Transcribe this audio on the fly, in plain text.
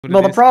what Well,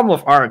 it the is. problem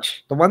with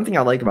Arch, the one thing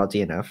I like about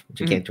DNF,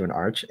 which you Mhm. can't do in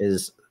Arch,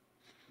 is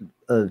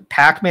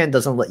Pac-Man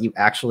doesn't let you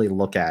actually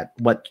look at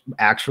what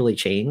actually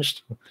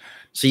changed.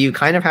 So you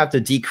kind of have to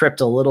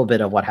decrypt a little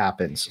bit of what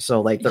happens. So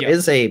like there Yeah.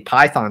 is a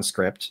Python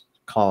script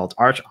called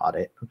Arch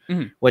Audit,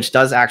 Mhm. which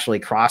does actually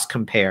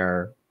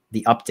cross-compare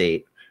the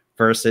update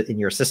versus in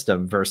your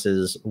system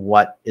versus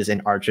what is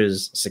in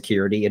Arch's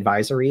security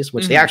advisories,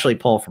 which they Mhm. actually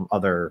pull from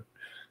other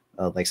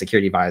like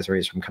security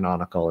advisories from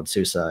Canonical and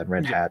SUSE and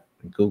Red Yeah. Hat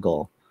and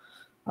Google.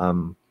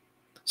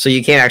 So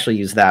you can't actually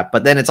use that.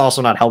 But then it's also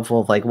not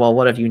helpful. Like, well,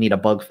 what if you need a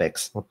bug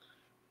fix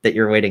that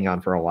you're waiting on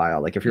for a while?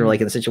 Like if you're Mhm.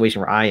 like in a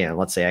situation where I am,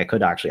 let's say I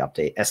could actually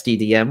update.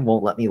 SDDM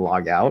won't let me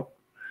log out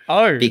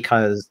Oh.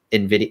 because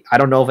NVIDIA, I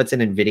don't know if it's an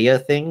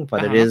NVIDIA thing,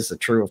 but it Uh-huh. is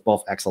true of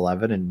both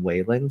X11 and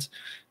Wayland.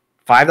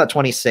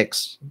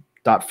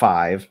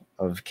 5.26.5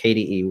 of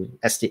KDE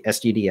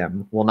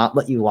SDDM will not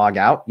let you log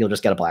out. You'll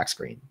just get a black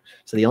screen.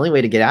 So the only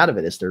way to get out of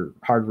it is to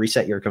hard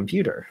reset your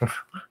computer.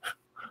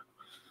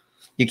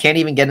 You can't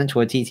even get into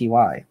a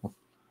TTY.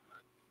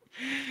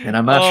 And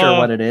I'm not sure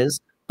what it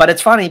is. But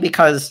it's funny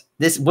because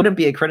this wouldn't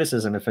be a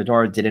criticism if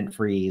Fedora didn't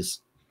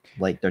freeze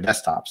like their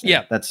desktops.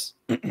 Yeah. That's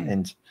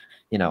and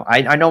you know,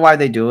 I know why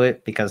they do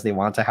it, because they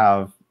want to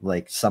have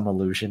like some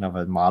illusion of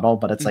a model,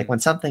 but it's like when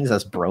something's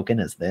as broken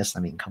as this, I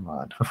mean, come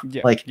on.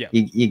 Yeah. Like Yeah.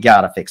 you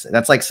gotta fix it.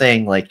 That's like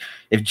saying like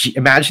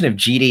imagine if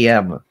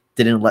GDM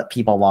didn't let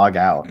people log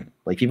out.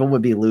 Like people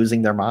would be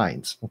losing their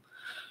minds.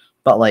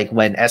 But like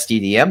when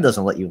SDDM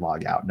doesn't let you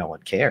log out, no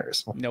one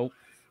cares. Nope.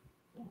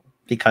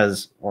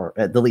 Because, or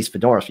at least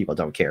Fedora's people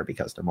don't care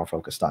because they're more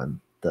focused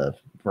on the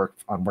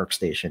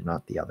workstation,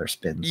 not the other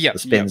spins. Yeah, the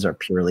spins are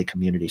purely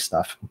community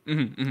stuff.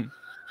 Mm-hmm, mm-hmm.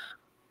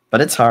 But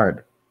it's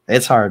hard.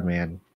 It's hard, man.